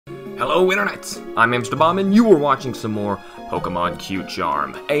Hello Internet! I'm HamsterBomb and you are watching some more Pokemon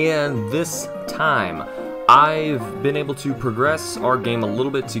Q-Charm. And this time, I've been able to progress our game a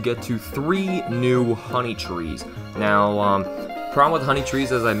little bit to get to 3 new honey trees. Now, problem with honey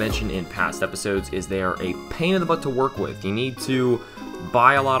trees, as I mentioned in past episodes, is they are a pain in the butt to work with. You need to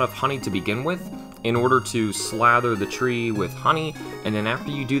buy a lot of honey to begin with in order to slather the tree with honey, and then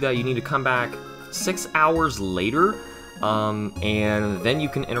after you do that, you need to come back 6 hours later, and then you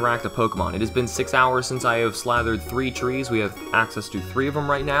can interact with Pokemon. It has been 6 hours since I have slathered 3 trees. We have access to 3 of them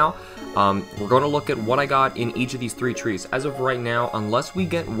right now. We're going to look at what I got in each of these 3 trees. As of right now, unless we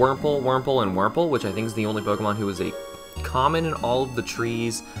get Wurmple, Wurmple, and Wurmple, which I think is the only Pokemon who is a common in all of the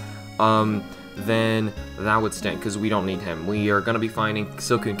trees, then that would stink, because we don't need him. We are going to be finding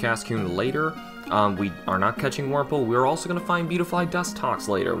Silcoon and Cascoon later. We are not catching Wurmple. We're also going to find Beautifly Dustox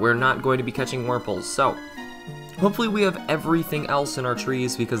later. We're not going to be catching Wurmples, so hopefully we have everything else in our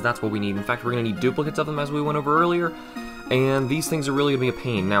trees, because that's what we need. In fact, we're going to need duplicates of them, as we went over earlier, and these things are really going to be a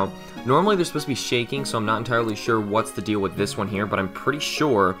pain. Now, normally they're supposed to be shaking, so I'm not entirely sure what's the deal with this one here, but I'm pretty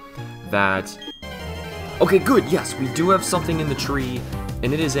sure that... Okay, good, yes, we do have something in the tree,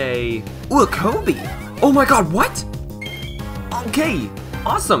 and it is a... Ooh, a Combee! Oh my god, what? Okay,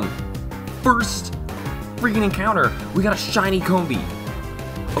 awesome! First freaking encounter, we got a shiny Combee.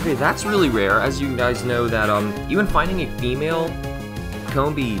 Okay, that's really rare. As you guys know, that even finding a female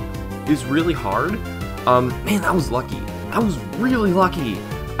Combee is really hard. Man, that was lucky. That was really lucky.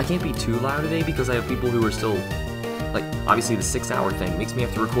 I can't be too loud today because I have people who are still, like, obviously the 6-hour thing makes me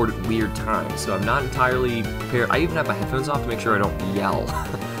have to record at weird times, so I'm not entirely prepared. I even have my headphones off to make sure I don't yell.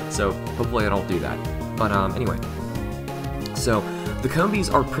 So hopefully I don't do that. But anyway, so the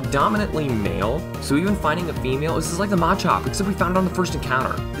Combees are predominantly male, so even finding a female, this is like the Machop, except we found it on the first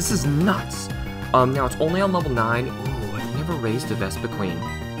encounter. This is nuts. Now it's only on level 9. Ooh, I've never raised a Vespiquen.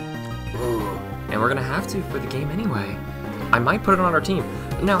 Ooh, and we're gonna have to for the game anyway. I might put it on our team.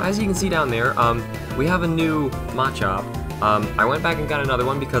 Now, as you can see down there, we have a new Machop. I went back and got another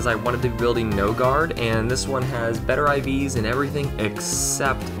one because I wanted to be building No Guard, and this one has better IVs and everything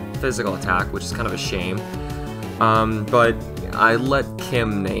except physical attack, which is kind of a shame. But I let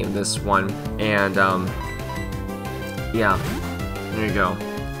Kim name this one, and, yeah, there you go.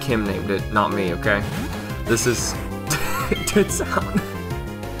 Kim named it, not me, okay? This is... it did sound...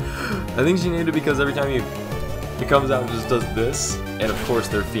 I think she named it because every time it comes out and just does this, and of course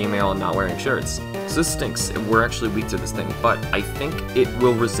they're female and not wearing shirts. So this stinks. We're actually weak to this thing, but I think it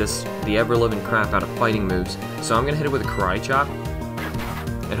will resist the ever-living crap out of fighting moves, so I'm gonna hit it with a Karate Chop,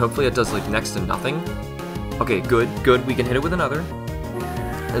 and hopefully it does, like, next to nothing. Okay, good, good. We can hit it with another.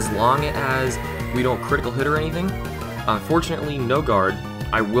 As long as we don't critical hit or anything. Unfortunately, No Guard,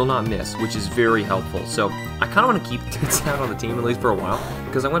 I will not miss, which is very helpful. So, I kind of want to keep this out on the team, at least for a while,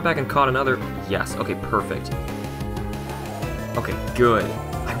 because I went back and caught another. Yes, okay, perfect. Okay, good.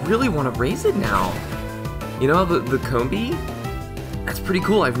 I really want to raise it now. You know, the Combee? That's pretty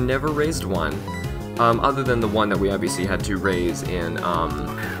cool. I've never raised one. Other than the one that we obviously had to raise in,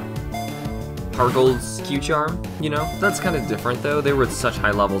 Hargold's Q-Charm, you know? That's kind of different, though. They were at such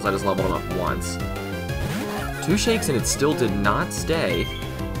high levels, I just leveled them up once. 2 shakes and it still did not stay.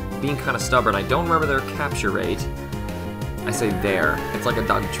 Being kind of stubborn. I don't remember their capture rate. I say there. It's like a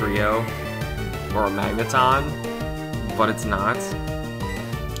Dugtrio or a Magneton, but it's not.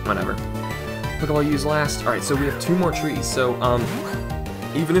 Whatever. Pokeball use last. Alright, so we have 2 more trees. So,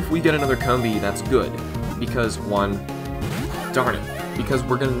 even if we get another Combee, that's good. Because one... Darn it. Because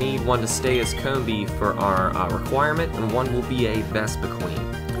we're going to need one to stay as Combee for our requirement, and one will be a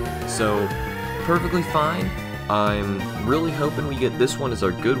Vespiquen. So, perfectly fine. I'm really hoping we get this one as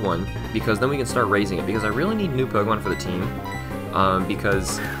our good one, because then we can start raising it, because I really need new Pokemon for the team,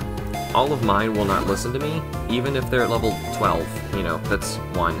 because all of mine will not listen to me, even if they're at level 12, you know, that's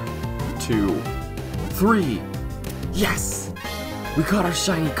 1, 2, 3, yes! We caught our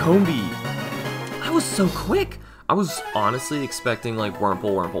shiny Combee! That was so quick! I was honestly expecting, like,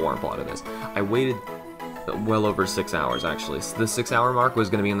 Wurmple out of this. I waited well over 6 hours, actually. The 6-hour mark was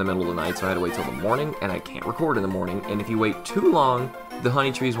going to be in the middle of the night, so I had to wait till the morning, and I can't record in the morning, and if you wait too long, the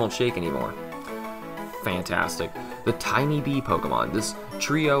honey trees won't shake anymore. Fantastic. The Tiny Bee Pokemon. This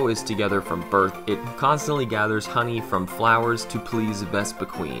trio is together from birth. It constantly gathers honey from flowers to please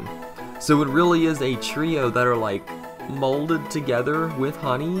Vespiquen. So it really is a trio that are, like, molded together with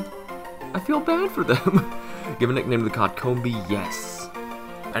honey. I feel bad for them. Give a nickname to the cod Combee, yes.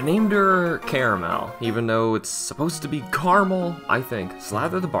 I named her Caramel, even though it's supposed to be caramel, I think.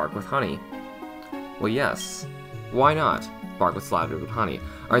 Slather the bark with honey. Well, yes. Why not? Bark with slathered with honey.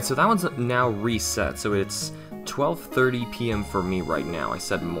 Alright, so that one's now reset, so it's 12:30 p.m. for me right now. I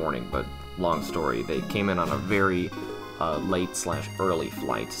said morning, but long story. They came in on a very late/early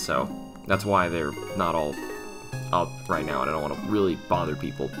flight, so that's why they're not all up right now, and I don't want to really bother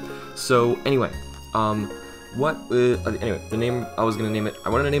people. So anyway, anyway, the name I was gonna name it. I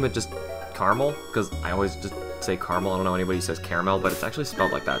wanted to name it just Caramel because I always just say caramel. I don't know anybody who says caramel, but it's actually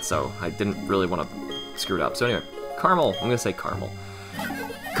spelled like that, so I didn't really want to screw it up. So anyway, Caramel. I'm gonna say Caramel.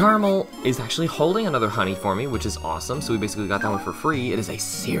 Caramel is actually holding another honey for me, which is awesome. So we basically got that one for free. It is a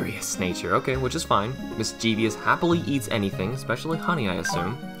serious nature, okay, which is fine. Mischievous happily eats anything, especially honey, I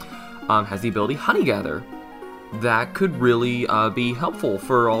assume. Has the ability Honey Gather. That could really be helpful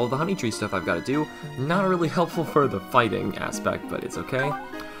for all the honey tree stuff I've got to do. Not really helpful for the fighting aspect, but it's okay.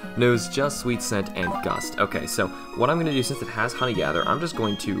 Knows just Sweet Scent and Gust. Okay, so what I'm going to do, since it has Honey Gather, I'm just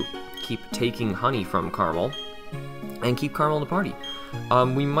going to keep taking honey from Caramel and keep Caramel in the party.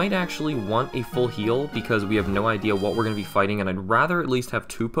 We might actually want a full heal because we have no idea what we're going to be fighting, and I'd rather at least have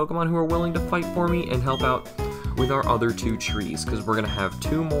 2 Pokemon who are willing to fight for me and help out with our other 2 trees, because we're going to have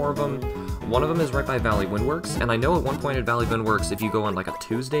 2 more of them. One of them is right by Valley Windworks, and I know at one point at Valley Windworks, if you go on like a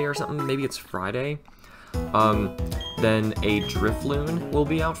Tuesday or something, maybe it's Friday, then a Drifloon will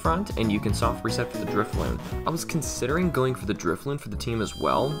be out front, and you can soft reset for the Drifloon. I was considering going for the Drifloon for the team as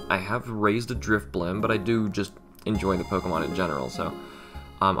well. I have raised a Drifblim, but I do just enjoy the Pokemon in general, so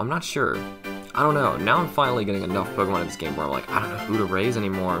I'm not sure. I don't know. Now I'm finally getting enough Pokemon in this game where I'm like, I don't know who to raise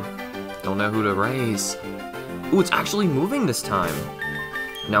anymore. Don't know who to raise. Ooh, it's actually moving this time.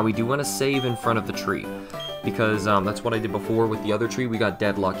 Now we do want to save in front of the tree, because that's what I did before with the other tree. We got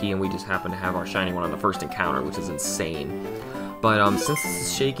dead lucky, and we just happened to have our shiny one on the first encounter, which is insane. But since this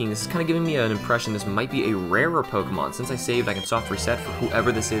is shaking, this is kind of giving me an impression this might be a rarer Pokemon. Since I saved, I can soft reset for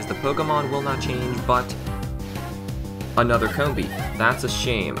whoever this is. The Pokemon will not change, but another Combee. That's a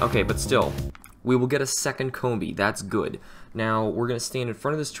shame. Okay, but still, we will get a second Combee. That's good. Now, we're going to stand in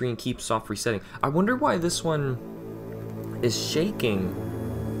front of this tree and keep soft resetting. I wonder why this one is shaking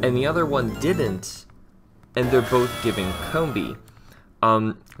and the other one didn't, and they're both giving Combee.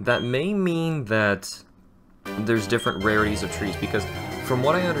 That may mean that there's different rarities of trees, because from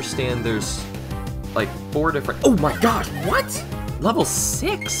what I understand, there's like 4 different... Oh my gosh, what? Level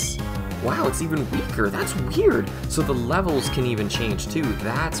 6? Wow, it's even weaker. That's weird. So the levels can even change too.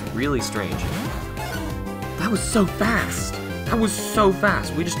 That's really strange. That was so fast. That was so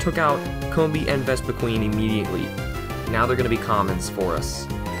fast. We just took out Combee and Vespiquen immediately. Now they're going to be commons for us.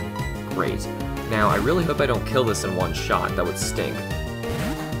 Great. Now, I really hope I don't kill this in one shot. That would stink.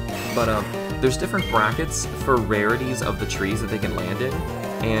 But there's different brackets for rarities of the trees that they can land in.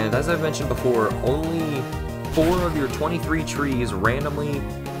 And as I've mentioned before, only 4 of your 23 trees randomly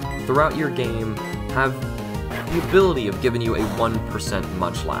throughout your game have the ability of giving you a 1%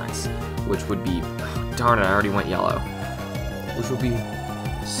 Munchlax, which would be, oh, darn it, I already went yellow, which would be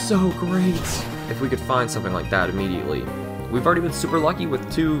so great if we could find something like that immediately. We've already been super lucky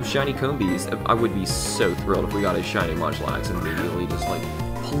with 2 shiny Combees. I would be so thrilled if we got a shiny Munchlax immediately, just like,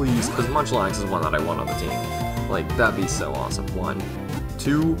 please, because Munchlax is one that I want on the team. Like, that'd be so awesome. 1,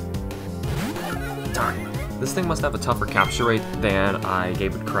 2, darn. This thing must have a tougher capture rate than I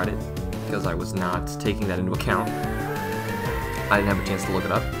gave it credit, because I was not taking that into account. I didn't have a chance to look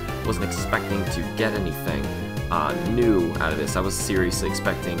it up. Wasn't expecting to get anything new out of this. I was seriously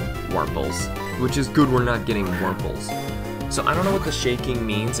expecting Wurmples, which is good we're not getting Wurmples. So I don't know what the shaking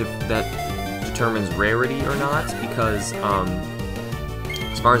means, if that determines rarity or not, because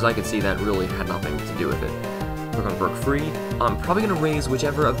as far as I could see, that really had nothing to do with it. We're going to broke free. I'm probably going to raise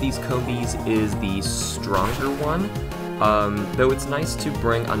whichever of these Combees is the stronger one, though it's nice to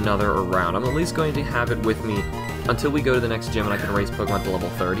bring another around. I'm at least going to have it with me until we go to the next gym and I can raise Pokemon to level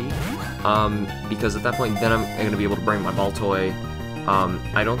 30, because at that point then I'm going to be able to bring my Baltoy.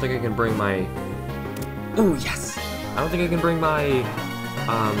 I don't think I can bring my... Ooh, yes! I don't think I can bring my...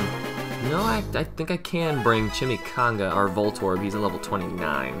 No, I think I can bring Chimichanga, our Voltorb. He's at level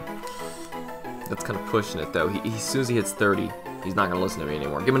 29. That's kind of pushing it, though. As soon as he hits 30, he's not going to listen to me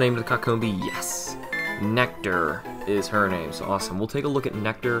anymore. Give him a name to the Combee. Yes! Nectar is her name, so awesome. We'll take a look at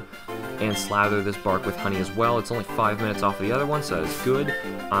Nectar and slather this bark with honey as well. It's only 5 minutes off of the other one, so that is good.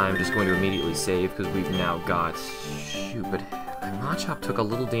 I'm just going to immediately save, because we've now got... Shoot, but Machop took a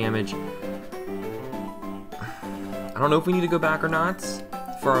little damage. I don't know if we need to go back or not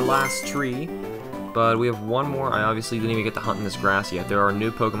for our last tree, but we have one more. I obviously didn't even get to hunt in this grass yet. There are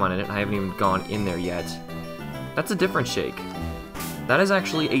new Pokemon in it, and I haven't even gone in there yet. That's a different shake. That is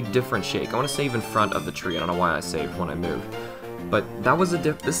actually a different shake. I want to save in front of the tree. I don't know why I saved when I moved. But that was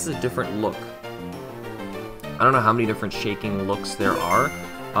this is a different look. I don't know how many different shaking looks there are.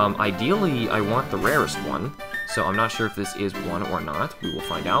 Ideally, I want the rarest one, So I'm not sure if this is one or not. We will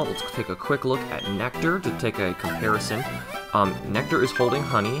find out. Let's take a quick look at Nectar to take a comparison. Nectar is holding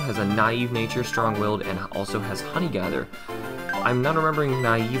honey, has a naive nature, strong-willed, and also has honey gather. I'm not remembering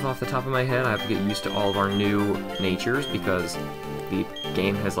naive off the top of my head. I have to get used to all of our new natures because the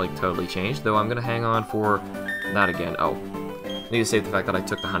game has like totally changed. Though I'm gonna hang on for that again. Oh, I need to save the fact that I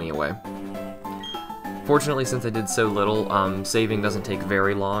took the honey away. Fortunately, since I did so little, saving doesn't take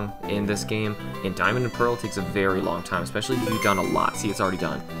very long in this game. In Diamond and Pearl, it takes a very long time, especially if you've done a lot. See, it's already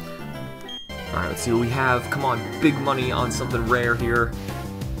done. Alright, let's see what we have. Come on, big money on something rare here.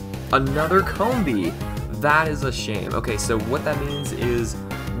 Another Combee! That is a shame. Okay, so what that means is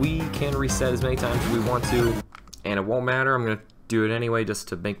we can reset as many times as we want to, and it won't matter. I'm going to do it anyway just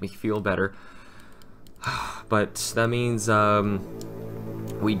to make me feel better. But that means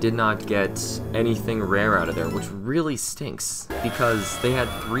we did not get anything rare out of there, which really stinks, because they had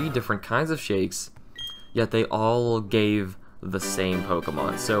 3 different kinds of shakes, yet they all gave the same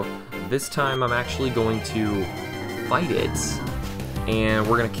Pokemon. So this time I'm actually going to fight it, and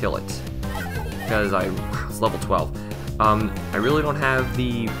we're going to kill it. Because it's level 12. I really don't have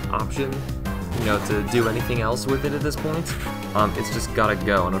the option, you know, to do anything else with it at this point. It's just gotta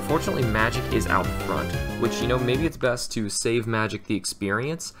go, and unfortunately Magic is out front, which, you know, maybe it's best to save Magic the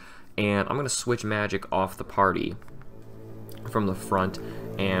experience, and I'm gonna switch Magic off the party from the front,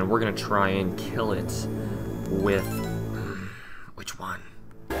 and we're gonna try and kill it with... which one?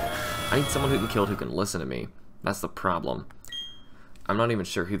 I need someone who can kill it who can listen to me. That's the problem. I'm not even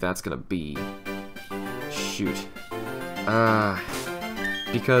sure who that's gonna be. Shoot.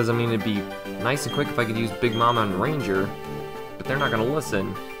 Because, I mean, it'd be nice and quick if I could use Big Mama and Ranger, but they're not gonna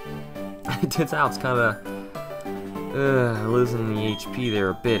listen. It turns out it's kinda, losing the HP there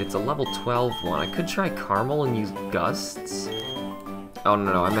a bit. It's a level 12 one. I could try Caramel and use Gusts. Oh,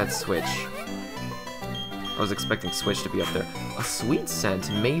 no, I meant Switch. I was expecting Switch to be up there. A Sweet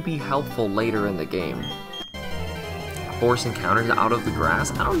Scent may be helpful later in the game. Force encounters out of the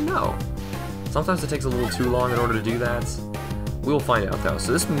grass? I don't know. Sometimes it takes a little too long in order to do that. We'll find out, though.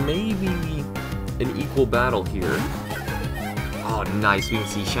 So this may be an equal battle here. Oh, nice. We can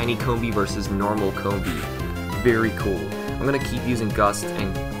see Shiny Combee versus normal Combee. Very cool. I'm going to keep using Gust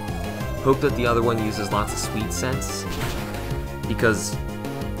and hope that the other one uses lots of Sweet Scents. Because...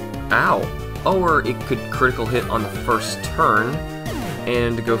 ow! Or it could critical hit on the first turn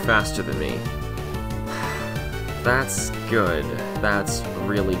and go faster than me. That's good. That's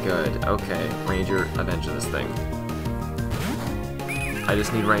really good. Okay, Ranger, avenge this thing. I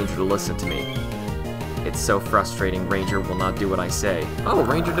just need Ranger to listen to me. It's so frustrating. Ranger will not do what I say. Oh,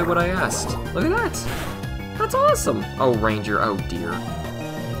 Ranger did what I asked. Look at that. That's awesome. Oh, Ranger. Oh, dear.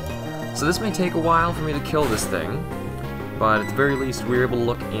 So this may take a while for me to kill this thing, but at the very least, we were able to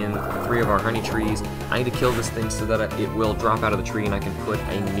look in 3 of our honey trees. I need to kill this thing so that it will drop out of the tree and I can put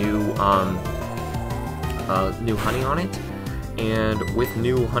a new, new honey on it. And with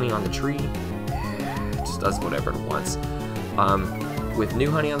new honey on the tree, it just does whatever it wants. With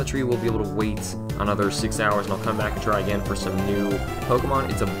new honey on the tree, we'll be able to wait another 6 hours, and I'll come back and try again for some new Pokemon.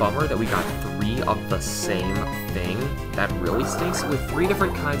 It's a bummer that we got 3 of the same thing. That really stinks. With 3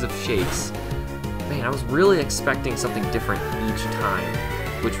 different kinds of shakes. Man, I was really expecting something different each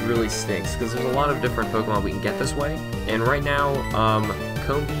time, which really stinks, because there's a lot of different Pokemon we can get this way. And right now,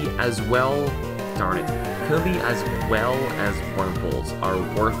 Combee as well... darn it. Combee as well as Wurmples are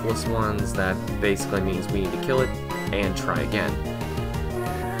worthless ones. That basically means we need to kill it and try again.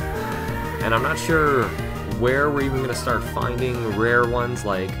 And I'm not sure where we're even going to start finding rare ones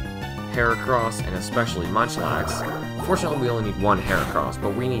like Heracross and especially Munchlax. Fortunately, we only need 1 Heracross,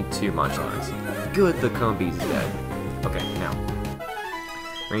 but we need 2 Munchlax. Good, the Combee's dead. Okay, now.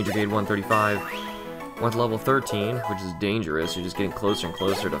 Ranger Gate 135. With level 13, which is dangerous. You're just getting closer and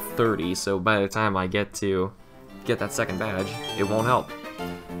closer to 30, so by the time I get that second badge, it won't help.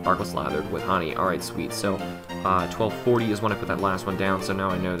 Darkle slathered with honey. Alright, sweet. So, 1240 is when I put that last one down, so now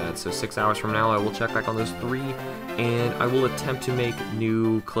I know that. So 6 hours from now, I will check back on those 3, and I will attempt to make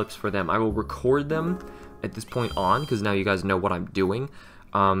new clips for them. I will record them at this point on, because now you guys know what I'm doing.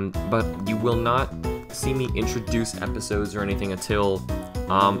 But you will not see me introduce episodes or anything until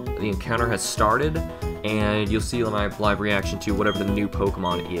the encounter has started, and you'll see my live reaction to whatever the new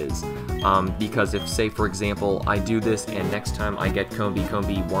Pokemon is. Because if, say, for example, I do this and next time I get Combee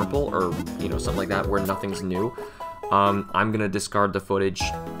Wurmple, or, you know, something like that where nothing's new, I'm gonna discard the footage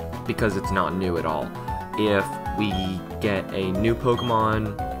because it's not new at all. If we get a new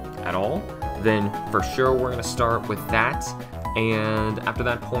Pokemon at all, then for sure we're gonna start with that, and after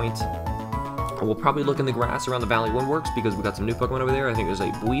that point, we'll probably look in the grass around the Valley Windworks because we got some new Pokemon over there. I think there's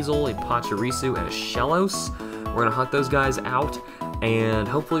a Buizel, a Pachirisu, and a Shellos. We're going to hunt those guys out and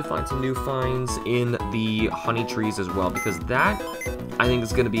hopefully find some new finds in the honey trees as well, because that, I think,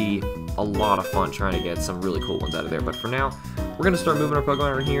 is going to be a lot of fun trying to get some really cool ones out of there. But for now, we're going to start moving our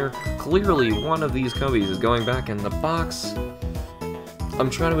Pokemon over here. Clearly, one of these Combees is going back in the box. I'm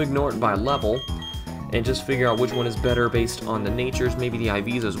trying to ignore it by level and just figure out which one is better based on the natures, maybe the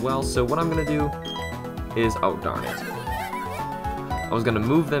IVs as well. So what I'm going to do is, oh darn it, I was going to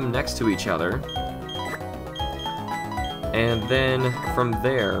move them next to each other, and then from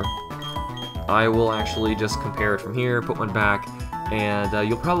there I will actually just compare it from here, put one back, and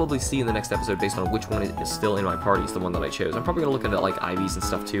you'll probably see in the next episode based on which one is still in my party is the one that I chose. I'm probably going to look into like IVs and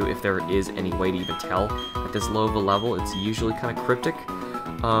stuff too, if there is any way to even tell at this low of a level. It's usually kind of cryptic,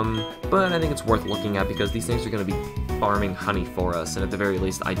 but I think it's worth looking at because these things are going to be farming honey for us, and at the very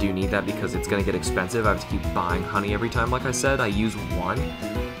least I do need that because it's going to get expensive. I have to keep buying honey every time. Like I said, I use one,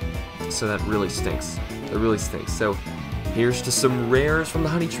 so that really stinks. It really stinks. So here's to some rares from the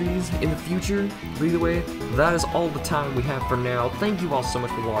honey trees in the future. But either way, that is all the time we have for now. Thank you all so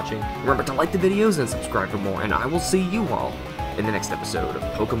much for watching. Remember to like the videos and subscribe for more, and I will see you all in the next episode of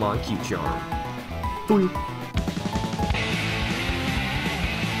Pokemon Q Charm. Bye.